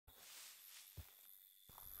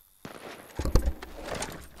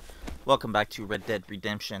Welcome back to Red Dead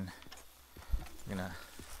Redemption. We're gonna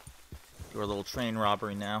do our little train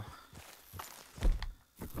robbery now.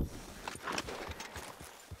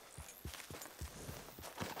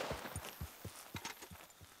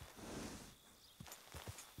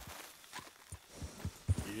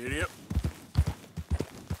 Idiot.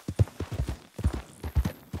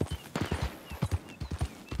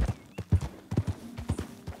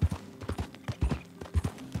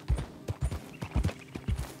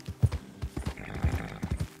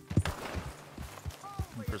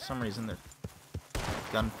 For some reason, there's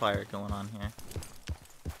gunfire going on here.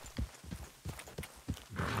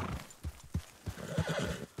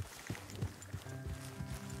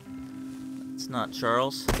 It's not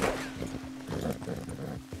Charles.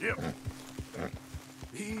 Yep.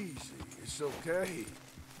 Easy, it's okay.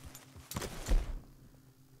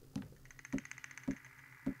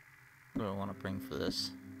 What do I want to bring for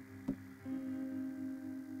this?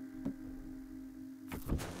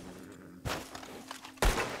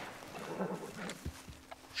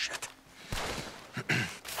 Shit.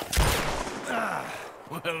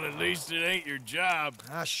 Well, at least it ain't your job.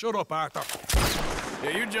 Shut up, Arthur.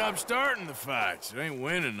 Yeah, your job's starting the fights. It ain't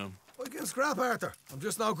winning them. I can scrap, Arthur. I'm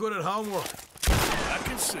just not good at homework. I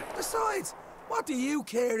can see. Besides, what do you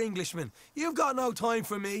care, Englishman? You've got no time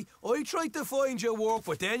for me. I tried to find you work,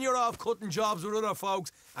 but then you're off cutting jobs with other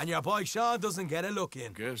folks, and your boy Sean doesn't get a look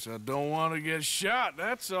in. Guess I don't want to get shot,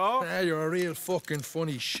 that's all. You're a real fucking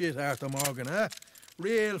funny shit, Arthur Morgan, huh?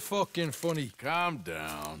 Real fucking funny. Calm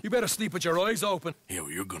down. You better sleep with your eyes open. Yeah, well,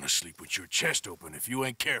 you're gonna sleep with your chest open if you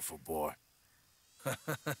ain't careful, boy.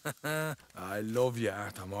 I love you,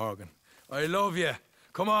 Arthur Morgan. I love you.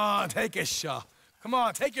 Come on, take a shot. Come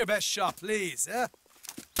on, take your best shot, please, eh?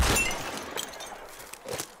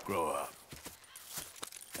 Grow up.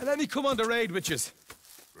 And let me come on the raid with yous.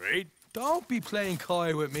 Raid? Don't be playing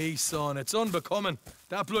coy with me, son. It's unbecoming.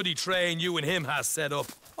 That bloody train you and him has set up.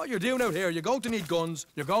 What you're doing out here, you're going to need guns,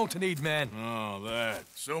 you're going to need men. Oh, that.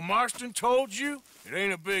 So Marston told you? It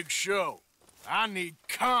ain't a big show. I need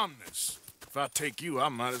calmness. If I take you, I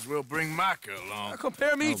might as well bring Micah along. Now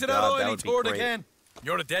compare me Oh, to God, that that oily would be turd great. again.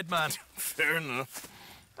 You're a dead man. Fair enough.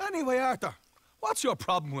 Anyway, Arthur, what's your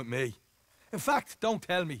problem with me? In fact, don't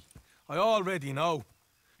tell me. I already know.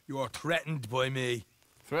 You're threatened by me.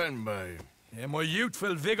 Threatened by you. Yeah, my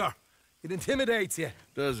youthful vigor. It intimidates you.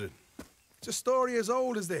 Does it? It's a story as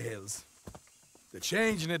old as the hills. The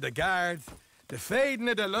changing of the guard, the fading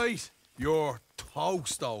of the light. You're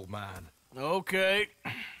toast, old man. Okay.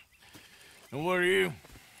 And what are you?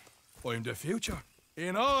 I'm the future,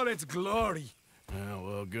 in all its glory. Oh,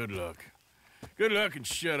 well, good luck. Good luck and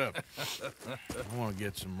shut up. I want to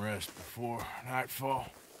get some rest before nightfall.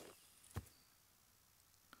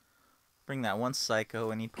 Bring that one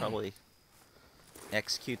psycho and he'd probably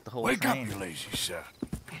execute the whole Wake train. up, you lazy sap.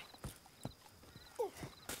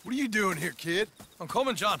 What are you doing here, kid? I'm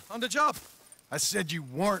coming, John, on the job. I said you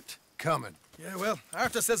weren't coming. Yeah, well,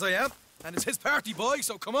 Arthur says I am, and it's his party, boy,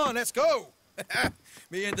 so come on, let's go.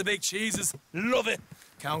 Me and the big cheeses, love it.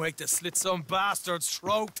 Can't wait to slit some bastard's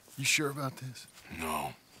throat. You sure about this?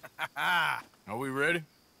 No. Are we ready?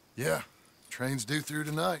 Yeah. Train's due through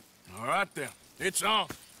tonight. All right, then. It's on.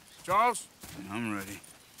 Charles? I'm ready.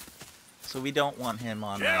 So we don't want him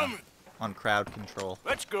Gentlemen, on crowd control.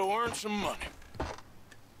 let's go earn some money.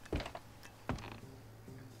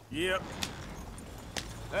 Yep.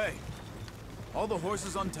 Hey, all the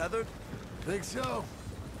horses untethered? Think so?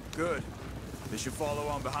 Good. They should follow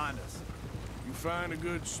on behind us. You find a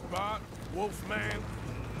good spot, Wolfman?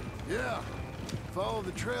 Yeah. Follow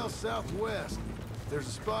the trail southwest. There's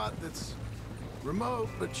a spot that's remote,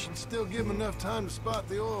 but should still give them enough time to spot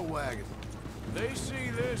the oil wagon. They see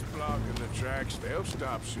this blocking the tracks, they'll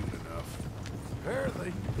stop soon enough.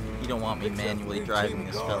 Apparently. You don't want me Except for manually new driving team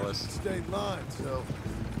this, guards fellas. at State line, so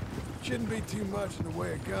shouldn't be too much in the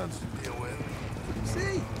way of guns to deal with.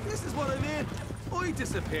 See, this is what I mean. I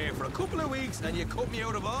disappear for a couple of weeks, and you cut me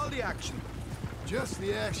out of all the action. Just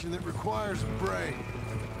the action that requires a brain.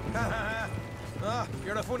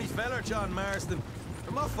 You're a funny fella, John Marston.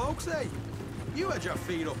 And what folks say? You had your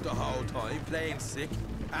feet up the whole time, playing sick,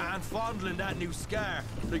 and fondling that new scar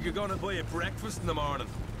like you're gonna buy a breakfast in the morning.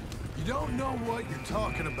 You don't know what you're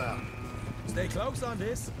talking about. Stay close on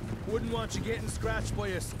this. Wouldn't want you getting scratched by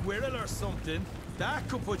a squirrel or something. That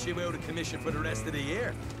could put you out of commission for the rest of the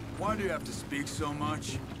year. Why do you have to speak so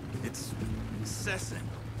much? It's incessant.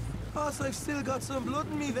 Plus, I've still got some blood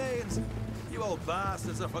in me veins. You old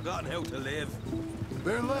bastards have forgotten how to live.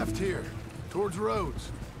 They're left here, towards Rhodes.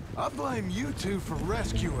 I blame you two for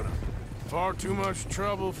rescuing them. Far too much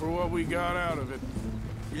trouble for what we got out of it.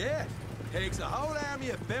 Yeah, Takes a whole army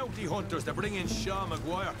of bounty hunters to bring in Sean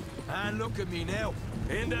Maguire. And look at me now,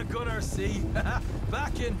 in the gunner seat.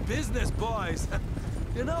 Back in business, boys.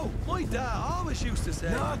 You know, my dad always used to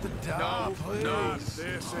say... Not the dog, please. Not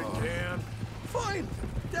this again. Fine.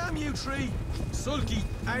 Damn you three. Sulky,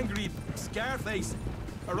 angry, Scarface.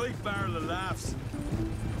 A right barrel of laughs.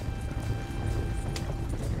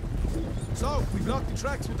 So, we block the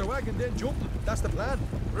tracks with the wagon, then jump them. That's the plan.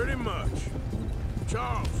 Pretty much.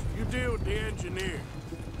 Charles, you deal with the engineer.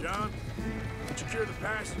 John, secure the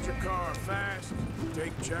passenger car fast,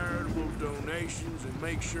 take charitable donations, and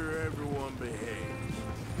make sure everyone behaves.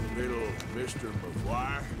 Little Mr.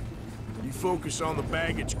 McGuire, you focus on the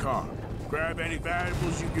baggage car. Grab any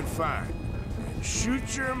valuables you can find. And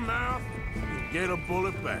shoot your mouth and get a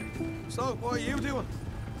bullet back. So, what are you doing?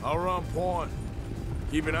 I'll run point.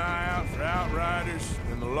 Keep an eye out for outriders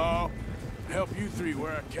and the law. Help you three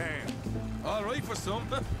where I can. All right for some.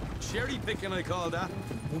 Cherry picking, I call that.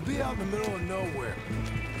 We'll be out in the middle of nowhere.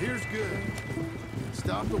 Here's good.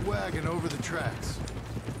 Stop the wagon over the tracks.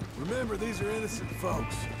 Remember, these are innocent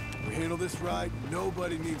folks. We handle this right,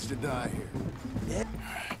 nobody needs to die here.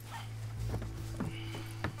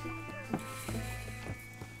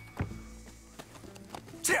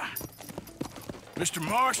 Yeah. Mr.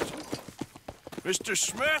 Marston, Mr.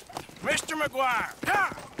 Smith, Mr. McGuire,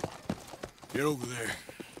 ha! Get over there.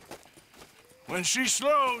 When she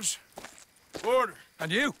slows, order.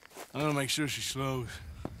 And you? I'm gonna make sure she slows.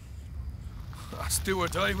 I'll do or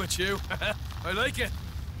die with you. I like it.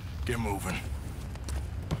 Get moving.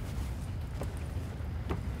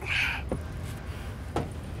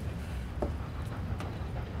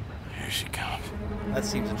 Here she comes. That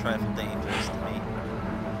seems a trifle dangerous to me.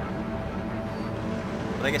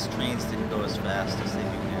 But I guess trains didn't go as fast as they do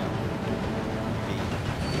now.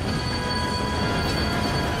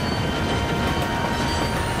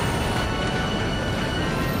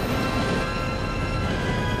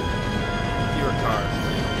 Fewer cars,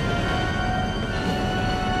 too.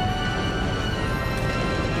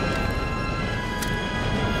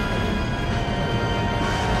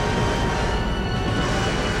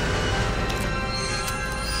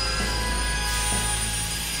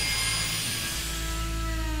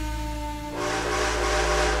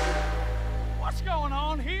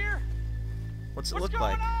 What's it look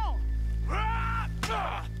like?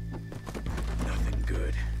 Nothing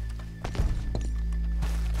good.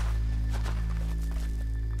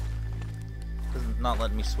 Doesn't not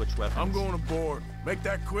letting me switch weapons. I'm going aboard. Make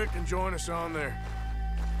that quick and join us on there.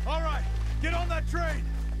 All right, get on that train.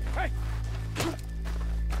 Hey!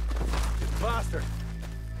 Bastard.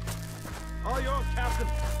 All yours, Captain.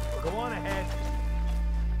 Go on ahead.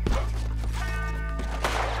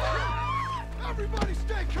 Everybody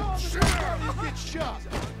stay calm and you get shot.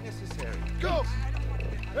 Necessary. Go!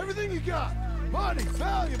 Everything you got. Money,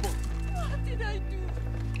 valuable. What did I do?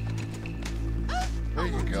 There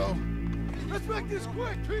you go. Let's make this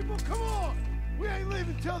quick, people. Come on. We ain't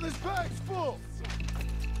leaving till this bag's full.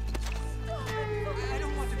 I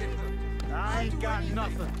don't want to get hurt. I ain't got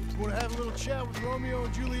nothing. Want to have a little chat with Romeo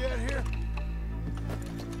and Juliet here?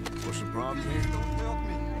 What's the problem here? Don't help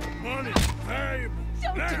me. Money, valuable.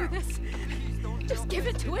 Don't Now. do this. Just give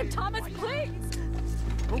it to him, Thomas, please.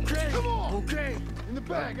 Okay. Come on. Okay. In the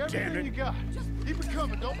bag, Damn everything it. you got. Keep it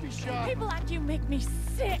coming. Don't be shy. People like you make me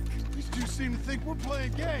sick. These two seem to think we're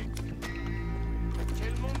playing games.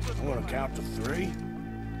 I'm gonna count to 3. 1.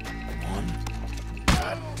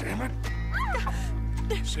 God damn it.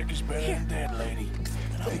 Sick is better than dead, lady.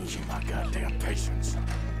 And I'll lose my goddamn patience.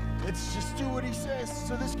 Let's just do what he says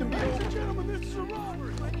so this can be over. Ladies and gentlemen, this is a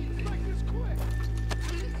robbery. Let's make this quick.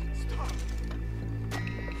 Stop.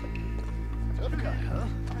 Tough guy, huh?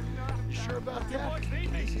 You sure about that?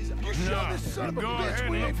 You show this son of a Go bitch ahead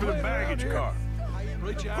we and look ain't for the playing around baggage here. car.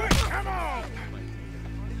 Quick, come on!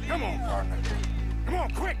 Come on, partner. Come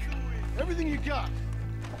on, quick! Everything you got.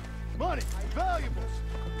 Money, valuables.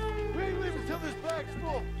 We ain't leaving till this bag's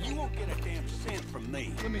full. You won't get a damn cent from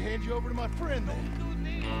me. Let me hand you over to my friend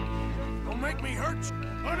then. Don't make me hurt you.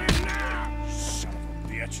 Put it now! Son of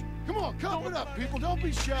a bitch. Come on, cough it up, people. Don't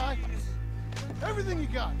be shy. Everything you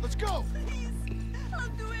got. Let's go. Please, I'll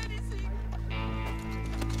do anything.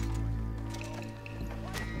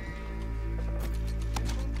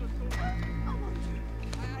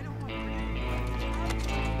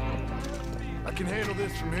 I can handle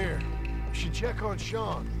this from here. You should check on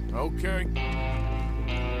Sean. Okay.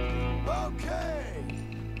 Okay.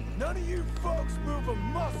 None of you folks move a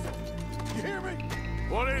muscle. You hear me?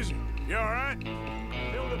 What is it? You all right?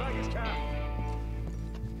 Fill the baggage car.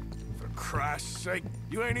 For Christ's sake,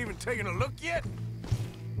 you ain't even taken a look yet?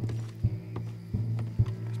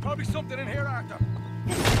 Probably something in here, Arthur.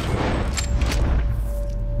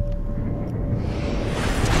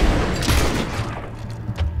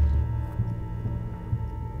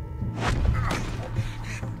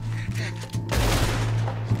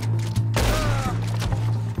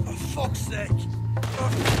 For fuck's sake!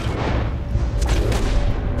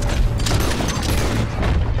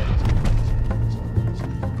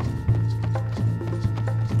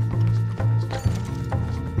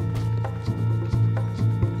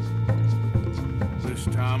 This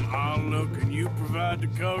time I'll look and you provide the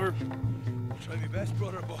cover. Try my best,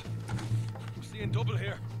 brother, but I'm seeing double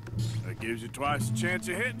here. That gives you twice the chance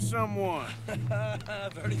of hitting someone.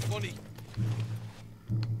 Very funny.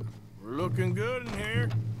 We're looking good in here.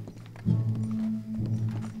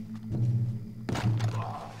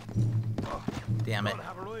 Damn it. I'm gonna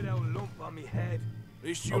have a right out lump on me head. At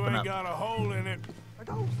least you Open ain't up. got a hole in it. Are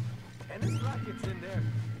those tennis rackets in there?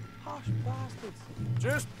 Posh bastards.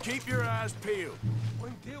 Just keep your eyes peeled.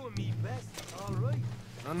 I'm doing me best, all right.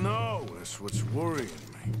 I know, that's what's worrying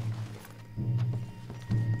me.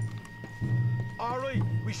 All right,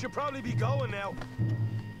 we should probably be going now.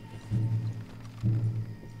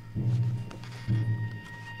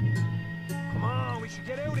 Come on, we should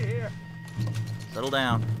get out of here. Settle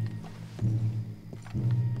down.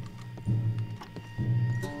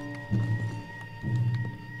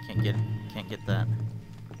 Can't get that.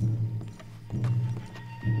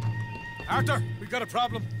 Arthur, we've got a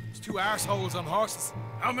problem. There's two arseholes on horses.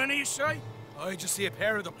 How many you say? I just see a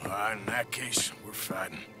pair of them. In that case, we're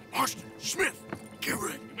fighting. Marston, Smith, get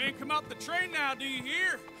ready. You men come out the train now, do you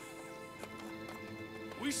hear?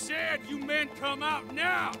 We said you men come out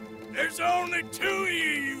now. There's only two of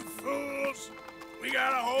you fools. We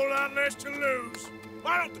got a whole lot less to lose.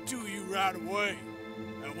 Why don't the two of you ride away?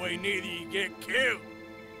 That way neither of you get killed.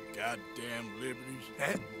 Goddamn liberties.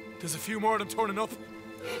 Eh? There's a few more of them turning up.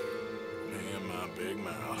 Man, my big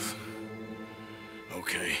mouth.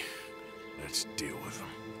 Okay, let's deal with them.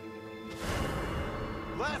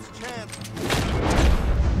 Last chance.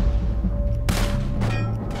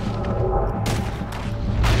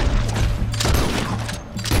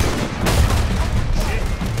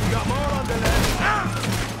 We got more on the left.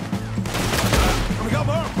 And we got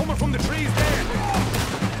more coming from the trees there.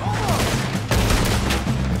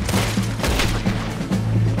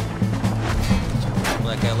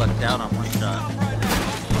 That guy lucked out on one shot.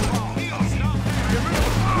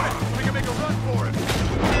 We can make a run for it.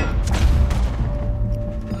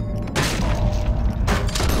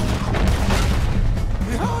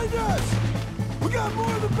 Behind us! We got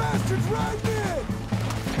more of the bastards riding in!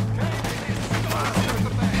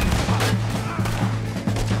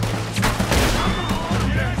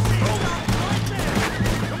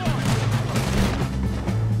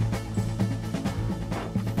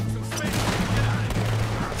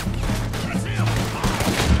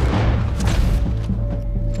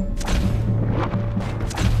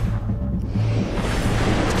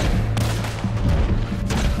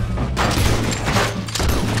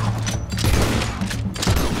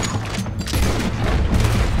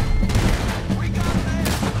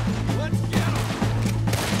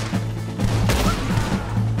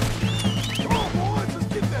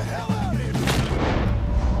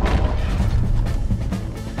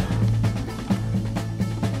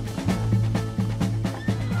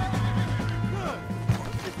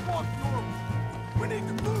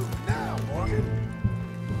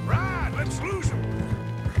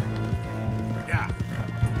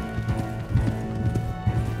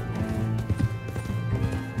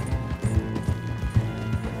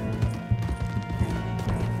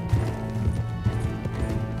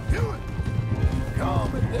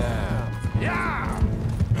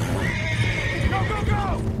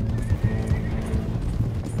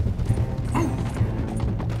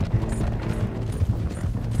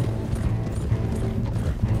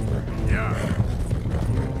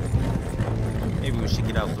 Maybe we should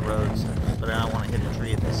get off the roads, but I don't want to hit a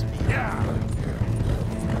tree at this speed.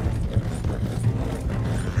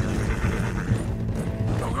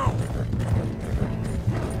 Go, go!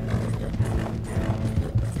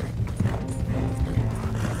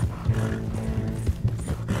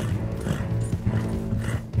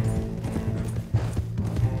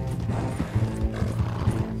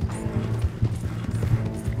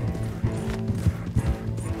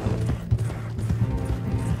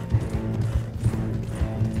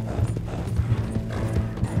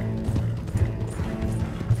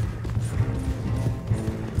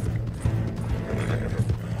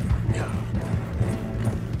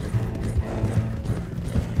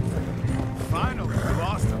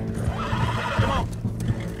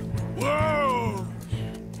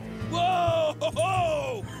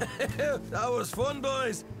 That was fun,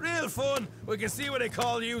 boys. Real fun. We can see what they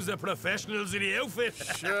call you the professionals in the outfit.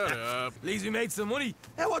 Shut up. At least we made some money.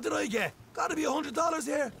 Hey, what did I get? Gotta be $100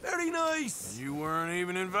 here. Very nice. You weren't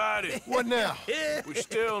even invited. What now? We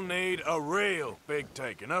still need a real big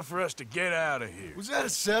take, enough for us to get out of here. Was that a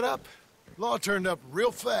setup? Law turned up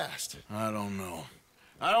real fast. I don't know.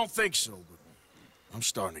 I don't think so, but I'm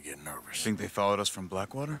starting to get nervous. Think they followed us from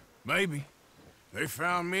Blackwater? Maybe. They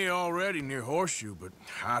found me already near Horseshoe, but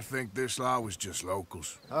I think this lot was just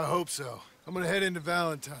locals. I hope so. I'm gonna head into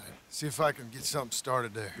Valentine, see if I can get something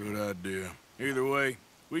started there. Good idea. Either way,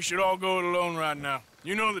 we should all go it alone right now.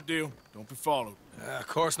 You know the deal. Don't be followed. Of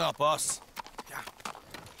course not, boss.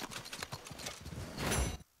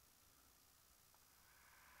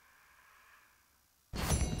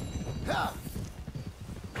 Ha!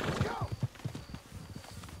 Go!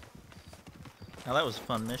 Now that was a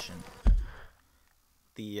fun mission.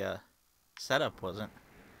 The setup wasn't.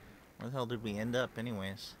 Where the hell did we end up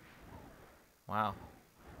anyways? Wow.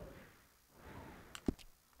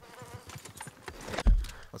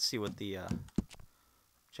 Let's see what the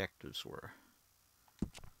objectives were. I'm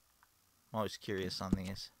always curious on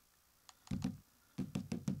these.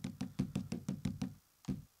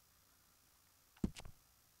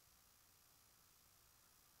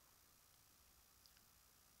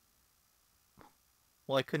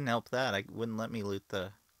 Well, I couldn't help that. I wouldn't let me loot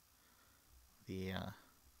the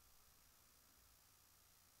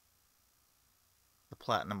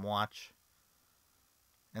platinum watch.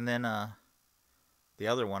 And then the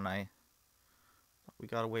other one we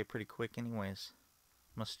got away pretty quick anyways.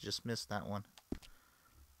 Must have just missed that one.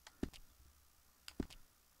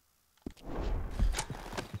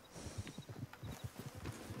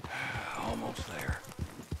 Almost there.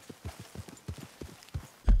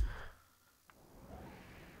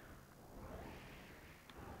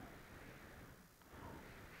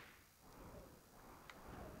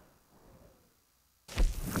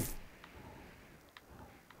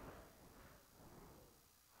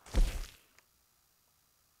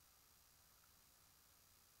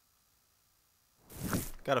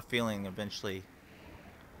 Got a feeling eventually,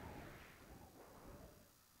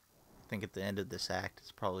 I think at the end of this act,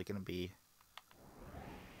 it's probably going to be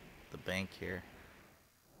the bank here.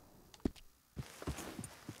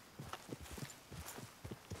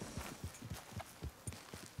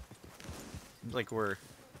 Seems like we're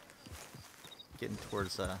getting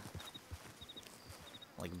towards like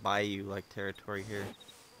bayou-like territory here.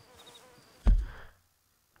 So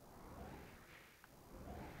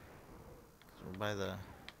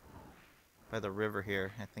by the river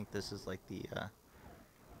here, I think this is like the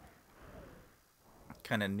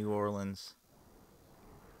kind of New Orleans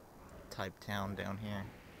type town down here.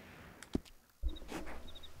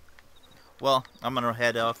 Well, I'm gonna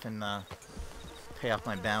head off and pay off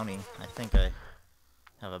my bounty. I think I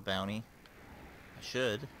have a bounty. I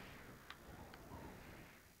should.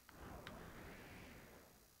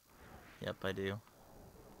 Yep, I do.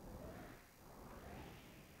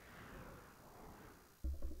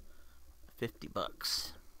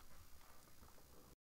 $50.